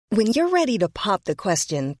When you're ready to pop the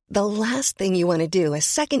question, the last thing you want to do is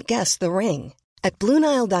second-guess the ring. At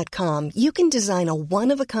BlueNile.com, you can design a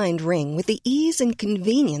one-of-a-kind ring with the ease and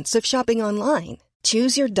convenience of shopping online.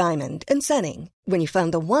 Choose your diamond and setting. When you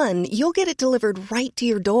find the one, you'll get it delivered right to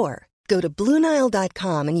your door. Go to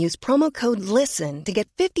BlueNile.com and use promo code LISTEN to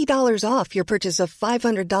get $50 off your purchase of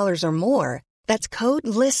 $500 or more. That's code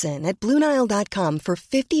LISTEN at BlueNile.com for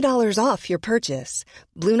 $50 off your purchase.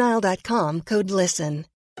 BlueNile.com, code LISTEN.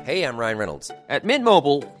 Hey, I'm Ryan Reynolds. At Mint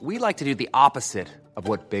Mobile, we like to do the opposite of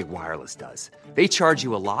what Big Wireless does. They charge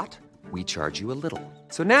you a lot, we charge you a little.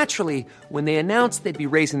 So naturally, when they announced they'd be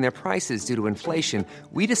raising their prices due to inflation,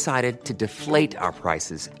 we decided to deflate our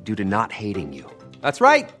prices due to not hating you. That's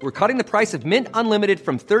right. We're cutting the price of Mint Unlimited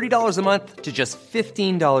from $30 a month to just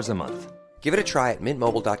 $15 a month. Give it a try at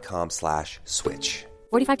mintmobile.com/switch.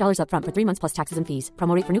 $45 up front for 3 months plus taxes and fees.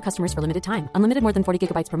 Promo rate for new customers for limited time. Unlimited more than 40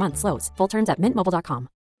 gigabytes per month. Slows full terms at mintmobile.com.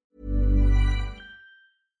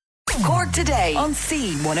 Cork Today on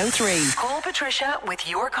C103. Call Patricia with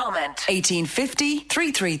your comment. 1850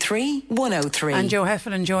 333 103. And Joe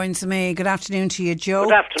Heffernan joins me. Good afternoon to you, Joe.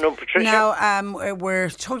 Good afternoon, Patricia. Now, we're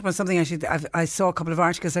talking about something actually. I saw a couple of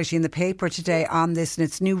articles actually in the paper today on this, and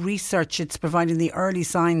it's new research. It's providing the early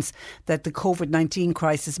signs that the COVID-19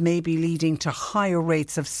 crisis may be leading to higher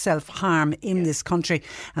rates of self-harm in this country.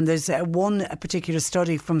 And there's one particular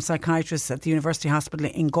study from psychiatrists at the University Hospital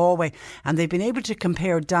in Galway, and they've been able to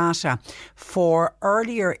compare data for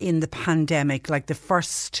earlier in the pandemic, like the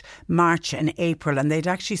first March and April, and they'd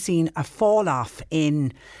actually seen a fall off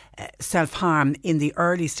in self-harm in the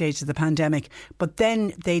early stage of the pandemic. But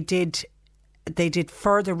then they did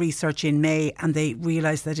further research in May, and they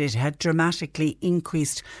realised that it had dramatically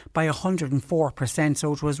increased by 104%.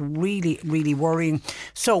 So it was really, really worrying.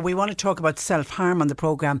 So we want to talk about self-harm on the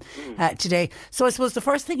programme today. So I suppose the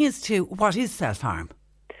first thing is what is self-harm?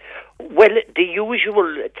 Well, the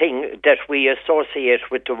usual thing that we associate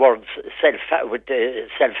with the words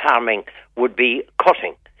self-harming would be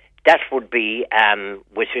cutting. That would be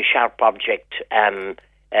with a sharp object, cutting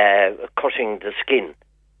the skin.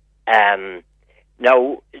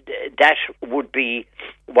 Now, that would be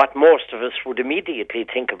what most of us would immediately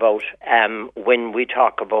think about when we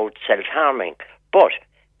talk about self-harming. But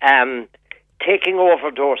taking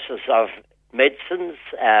overdoses of medicines,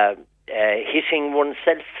 hitting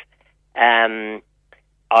oneself. I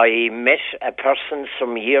met a person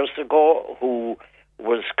some years ago who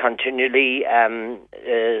was continually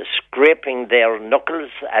scraping their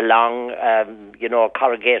knuckles along, a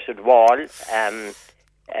corrugated wall.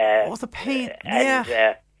 The pain!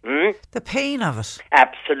 The pain of it.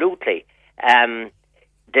 Absolutely.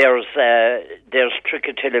 There's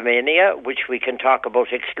trichotillomania, which we can talk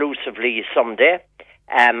about exclusively someday,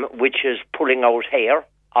 which is pulling out hair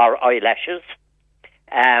or eyelashes.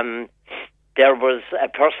 There was a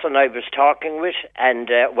person I was talking with,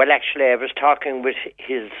 and I was talking with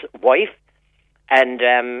his wife, and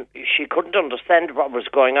she couldn't understand what was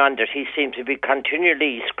going on, that he seemed to be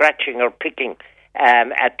continually scratching or picking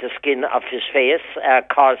at the skin of his face,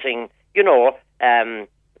 causing,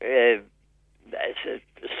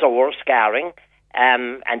 sore scarring,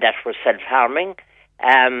 and that was self-harming.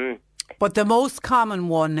 But the most common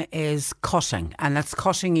one is cutting, and that's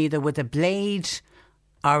cutting either with a blade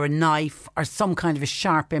or a knife or some kind of a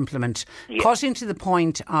sharp implement. Yes. Cutting to the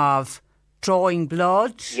point of drawing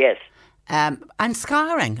blood. Yes. And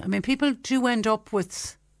scarring. I mean, people do end up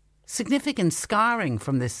with significant scarring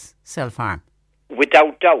from this self-harm.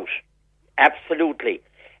 Without doubt. Absolutely.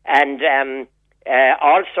 And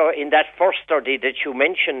also in that first study that you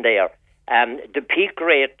mentioned there, the peak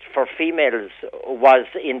rate for females was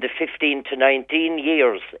in the 15 to 19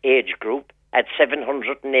 years age group at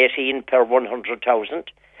 718 per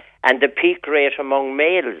 100,000, and the peak rate among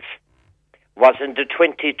males was in the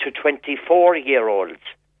 20 to 24 year olds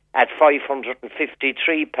at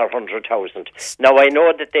 553 per 100,000. Now I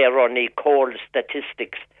know that they are only cold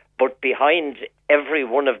statistics, but behind every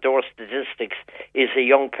one of those statistics is a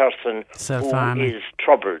young person who is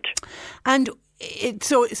troubled. And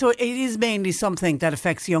So it is mainly something that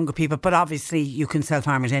affects younger people, but obviously you can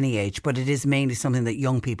self-harm at any age, but it is mainly something that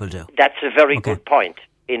young people do. That's a very good point.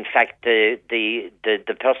 In fact, the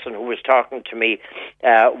person who was talking to me,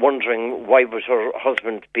 wondering why would her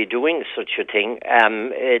husband be doing such a thing,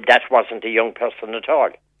 that wasn't a young person at all.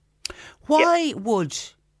 Why would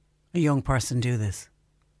a young person do this?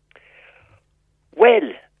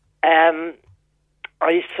 Well,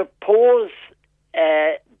 I suppose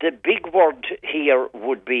the big word here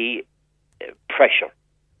would be pressure.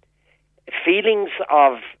 Feelings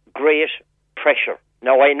of great pressure.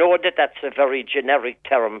 Now, I know that that's a very generic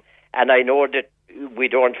term, and I know that we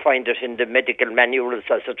don't find it in the medical manuals,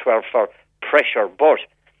 as it were, for pressure. But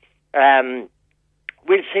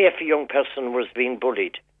we'll say if a young person was being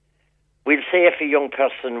bullied, we'll say if a young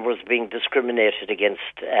person was being discriminated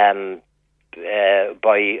against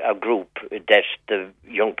by a group that the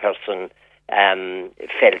young person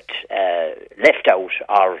felt left out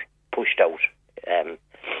or pushed out.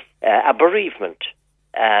 A bereavement.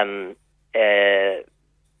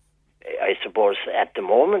 I suppose at the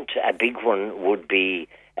moment a big one would be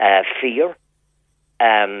fear.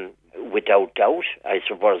 Without doubt, I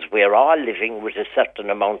suppose we're all living with a certain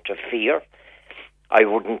amount of fear. I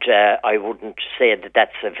wouldn't say that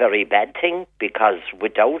that's a very bad thing, because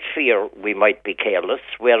without fear we might be careless.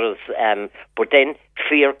 Whereas, but then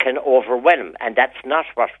fear can overwhelm, and that's not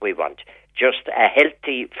what we want. Just a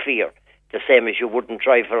healthy fear, the same as you wouldn't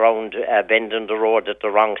drive around a bend in the road at the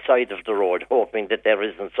wrong side of the road, hoping that there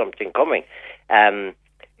isn't something coming. A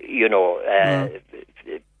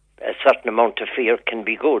certain amount of fear can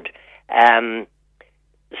be good.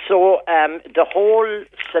 So the whole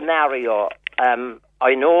scenario.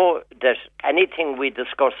 I know that anything we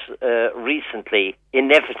discuss recently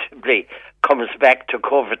inevitably comes back to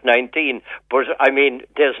COVID-19, but I mean,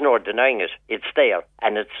 there's no denying it. It's there,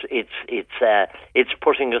 and it's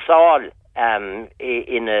putting us all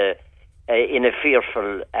in a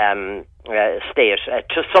fearful state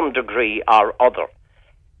to some degree or other.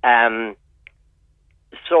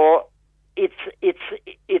 So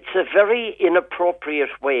it's a very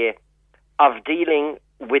inappropriate way of dealing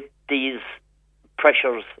with these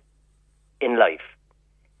pressures in life.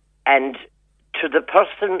 And to the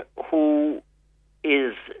person who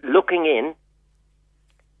is looking in,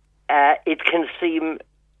 it can seem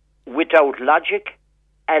without logic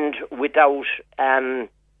and without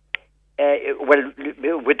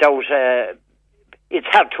it's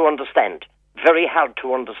hard to understand, very hard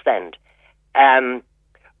to understand.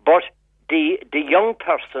 But the young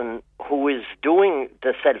person who is doing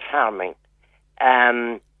the self-harming,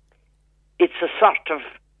 it's a sort of,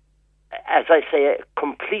 as I say,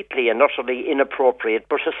 completely and utterly inappropriate,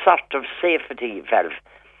 but a sort of safety valve.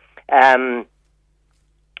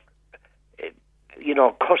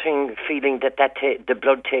 Cutting, feeling that the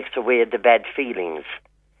blood takes away the bad feelings.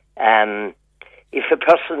 If a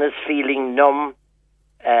person is feeling numb,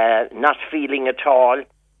 not feeling at all,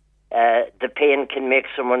 the pain can make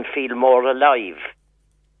someone feel more alive.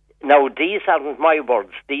 Now, these aren't my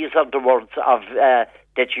words. These are the words of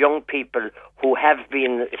that young people who have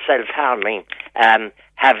been self-harming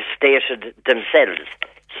have stated themselves.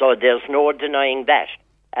 So there's no denying that.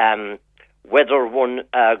 Whether one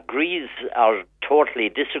agrees or totally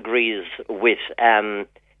disagrees with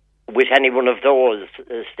any one of those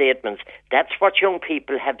statements, that's what young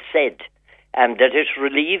people have said. That it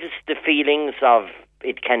relieves the feelings of,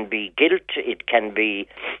 it can be guilt, it can be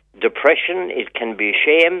depression, it can be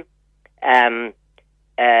shame. And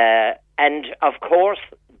of course,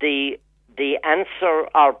 the answer,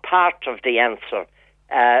 or part of the answer,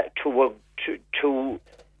 to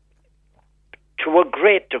a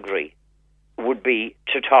great degree, would be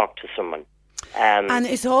to talk to someone. And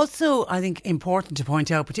it's also, I think, important to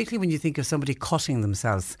point out, particularly when you think of somebody cutting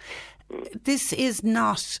themselves, this is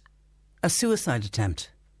not a suicide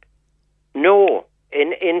attempt. No.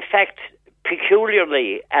 In fact,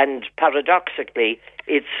 peculiarly and paradoxically,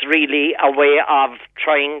 it's really a way of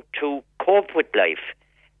trying to cope with life.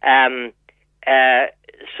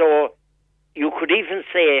 So you could even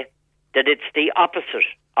say that it's the opposite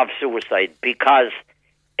of suicide, because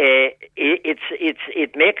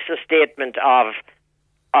it makes a statement of,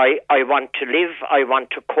 I want to live, I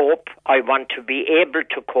want to cope, I want to be able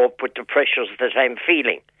to cope with the pressures that I'm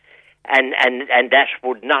feeling, and that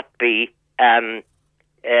would not be an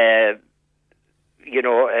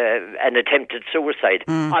attempted suicide.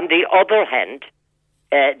 On the other hand,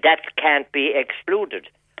 that can't be excluded.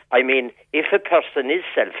 I mean, if a person is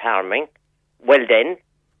self-harming, well then,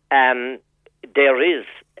 there is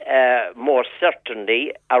more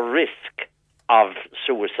certainly a risk of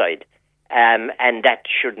suicide. And that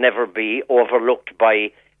should never be overlooked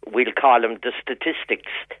by, we'll call them the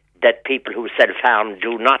statistics, that people who self-harm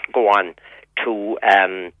do not go on to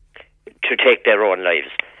take their own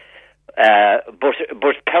lives. But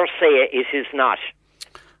per se, it is not.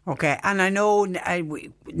 Okay, and I know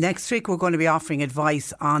next week we're going to be offering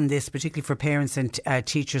advice on this, particularly for parents and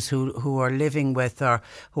teachers who are living with or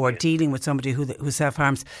who are dealing with somebody who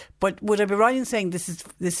self-harms. But would I be right in saying this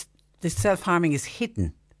self-harming is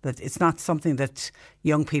hidden? That it's not something that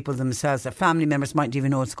young people themselves, their family members, mightn't even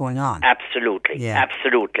know what's going on? Absolutely, yeah.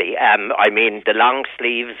 Absolutely. I mean, the long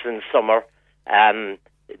sleeves in summer,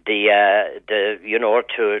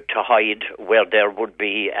 to hide where there would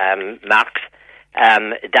be marks,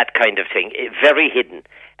 that kind of thing. Very hidden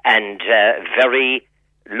and very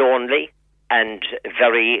lonely and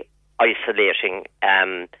very isolating.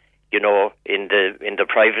 In the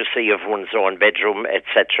privacy of one's own bedroom,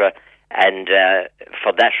 etc. And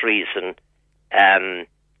for that reason,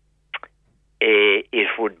 it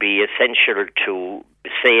would be essential to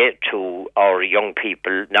say to our young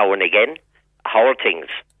people now and again, how are things?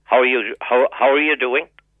 How are you doing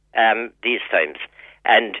these times?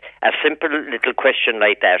 And a simple little question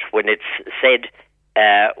like that, when it's said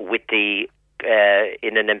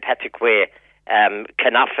in an emphatic way,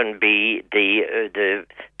 can often be the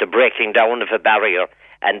breaking down of a barrier,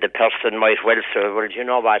 and the person might well say, well, you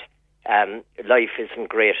know what, life isn't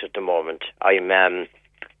great at the moment. I'm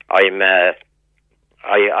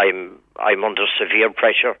under severe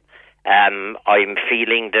pressure. I'm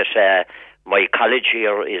feeling that my college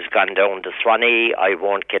year is gone down the Swanee. I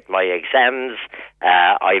won't get my exams.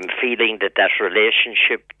 I'm feeling that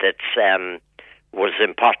relationship that's was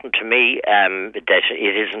important to me, that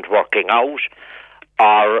it isn't working out,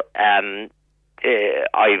 or I'm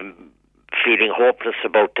feeling hopeless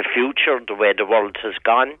about the future, the way the world has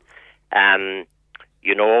gone,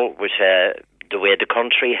 with the way the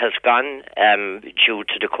country has gone due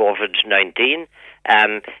to the COVID-19.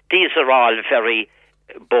 These are all very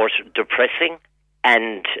both depressing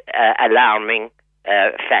and alarming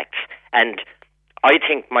facts. And I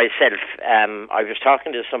think myself, I was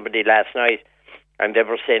talking to somebody last night, and they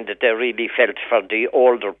were saying that they really felt for the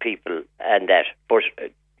older people and that. But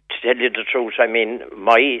to tell you the truth, I mean,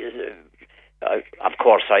 of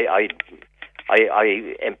course, I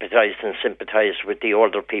empathise and sympathise with the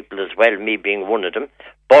older people as well, me being one of them.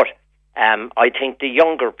 But I think the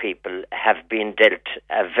younger people have been dealt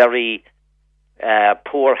a very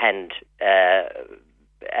poor hand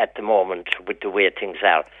at the moment with the way things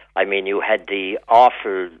are. I mean, you had the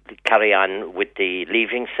awful carry-on with the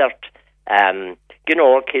Leaving Cert.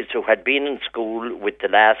 Kids who had been in school with the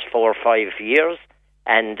last 4 or 5 years,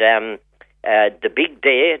 and the big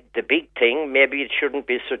day, the big thing, maybe it shouldn't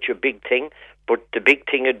be such a big thing, but the big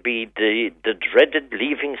thing would be the dreaded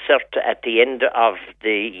Leaving Cert at the end of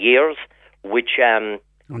the years, which and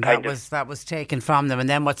that was taken from them, and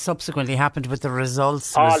then what subsequently happened with the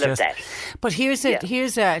results all was of that. But here's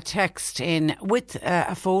a text in with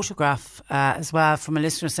a photograph as well from a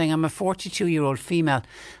listener saying, I'm a 42-year-old female.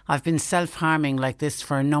 I've been self-harming like this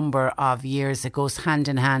for a number of years. It goes hand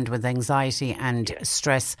in hand with anxiety and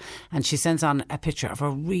stress. And she sends on a picture of a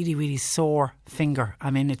really, really sore finger. I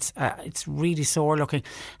mean, it's really sore looking.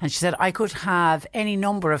 And she said, I could have any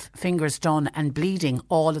number of fingers done and bleeding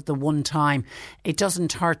all at the one time. It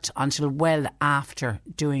doesn't hurt until well after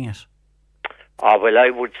doing it. Oh, well, I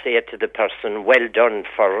would say to the person, well done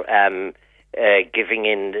for giving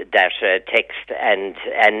in that text and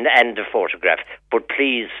the photograph. But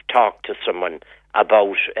please talk to someone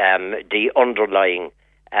about the underlying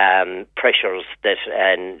pressures that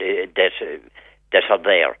are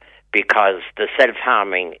there, because the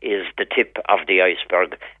self-harming is the tip of the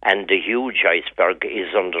iceberg, and the huge iceberg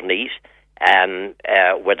is underneath.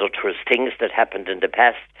 Whether it was things that happened in the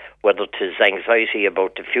past, whether it is anxiety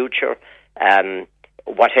about the future,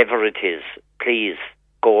 whatever it is, please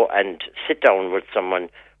go and sit down with someone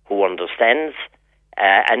who understands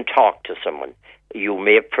and talk to someone. You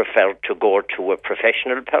may prefer to go to a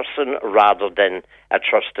professional person rather than a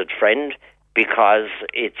trusted friend, because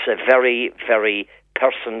it's a very, very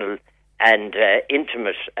personal and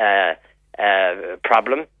intimate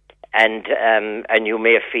problem, and you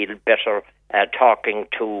may feel better talking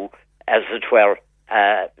to, as it were,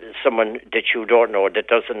 someone that you don't know, that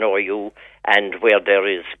doesn't know you, and where there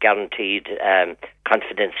is guaranteed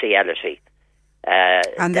confidentiality.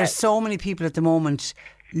 And there's so many people at the moment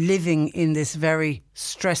living in this very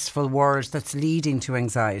stressful world that's leading to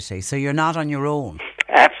anxiety. So you're not on your own.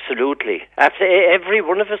 Absolutely. Every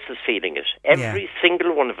one of us is feeling it. Every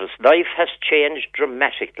single one of us. Life has changed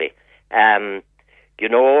dramatically.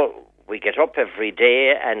 We get up every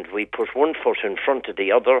day and we put one foot in front of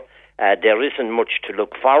the other. There isn't much to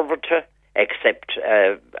look forward to except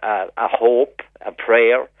a hope, a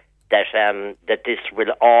prayer that this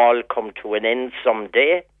will all come to an end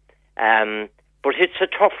someday. But it's a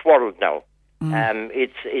tough world now. I've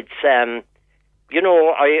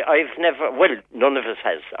never, well, none of us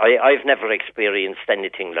has. I've never experienced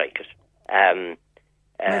anything like it.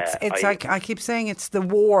 It's like I keep saying, it's the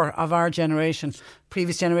war of our generation.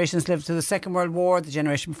 Previous generations lived through the Second World War. The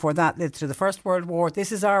generation before that lived through the First World War.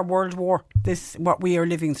 This is our World War. This, what we are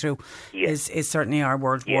living through, is certainly our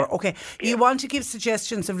World War. Okay, you want to give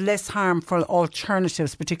suggestions of less harmful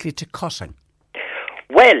alternatives, particularly to cutting?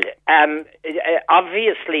 Well,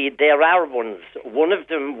 obviously there are ones. One of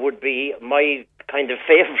them would be my kind of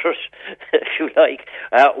favourite, if you like,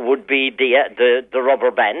 would be the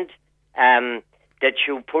rubber band. That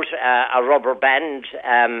you put a rubber band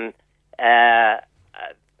on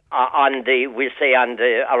around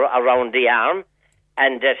the arm,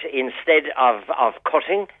 and that instead of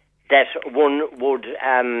cutting, that one would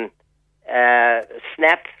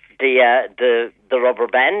snap the rubber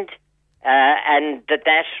band, and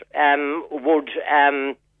that would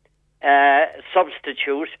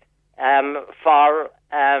substitute for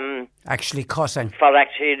actually cutting.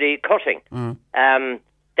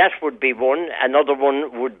 That would be one. Another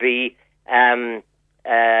one would be a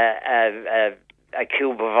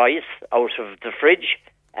cube of ice out of the fridge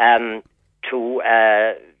to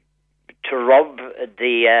rub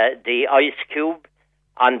the ice cube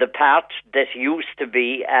on the part that used to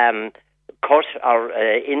be cut or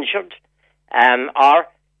injured, or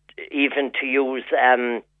even to use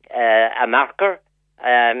a marker,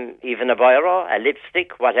 even a biro, a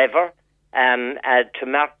lipstick, whatever, to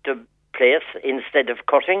mark the place instead of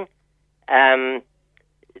cutting.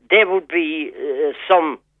 There would be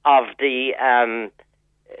some of the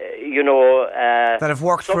that have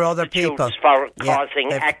worked for other people for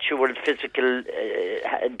causing actual physical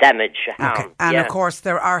damage, harm. Okay. And of course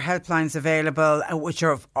there are helplines available which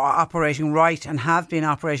are operating right and have been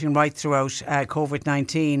operating right throughout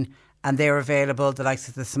COVID-19. And they're available, the likes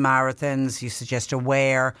of the Samaritans, you suggest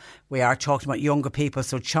Aware. We are talking about younger people,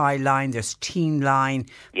 so Childline, there's Teen Line,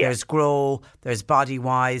 there's Grow, there's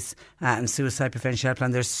Bodywise, and Suicide Prevention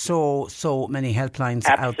Helpline. There's so many helplines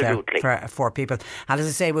out there for people. And as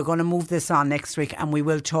I say, we're going to move this on next week, and we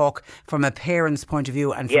will talk from a parent's point of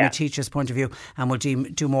view and from a teacher's point of view, and we'll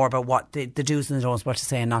do more about what the do's and the don'ts, what to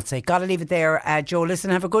say and not say. Got to leave it there. Joe, listen,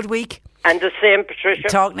 have a good week. And the same, Patricia.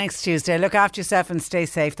 Talk next Tuesday. Look after yourself and stay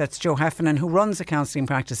safe. That's Joe Heffernan, who runs a counselling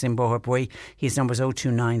practice in Boherbue. His number is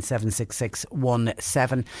 029 766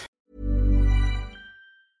 17.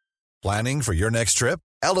 Planning for your next trip?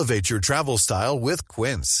 Elevate your travel style with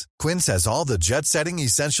Quince. Quince has all the jet-setting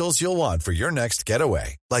essentials you'll want for your next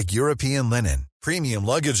getaway, like European linen, premium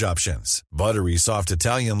luggage options, buttery soft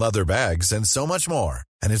Italian leather bags, and so much more.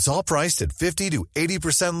 And it's all priced at 50 to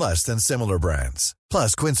 80% less than similar brands.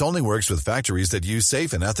 Plus, Quince only works with factories that use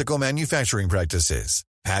safe and ethical manufacturing practices.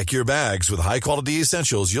 Pack your bags with high-quality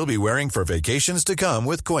essentials you'll be wearing for vacations to come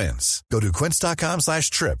with Quince. Go to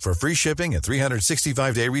quince.com/trip for free shipping and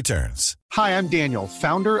 365-day returns. Hi, I'm Daniel,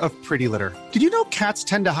 founder of Pretty Litter. Did you know cats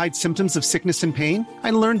tend to hide symptoms of sickness and pain?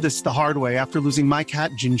 I learned this the hard way after losing my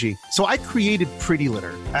cat, Gingy. So I created Pretty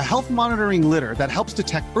Litter, a health monitoring litter that helps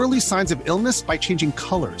detect early signs of illness by changing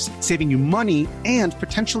colors, saving you money and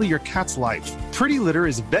potentially your cat's life. Pretty Litter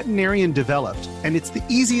is veterinarian developed, and it's the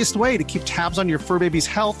easiest way to keep tabs on your fur baby's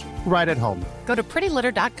health right at home. Go to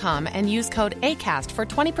prettylitter.com and use code ACAST for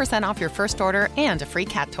 20% off your first order and a free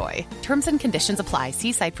cat toy. Terms and conditions apply.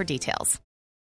 See site for details.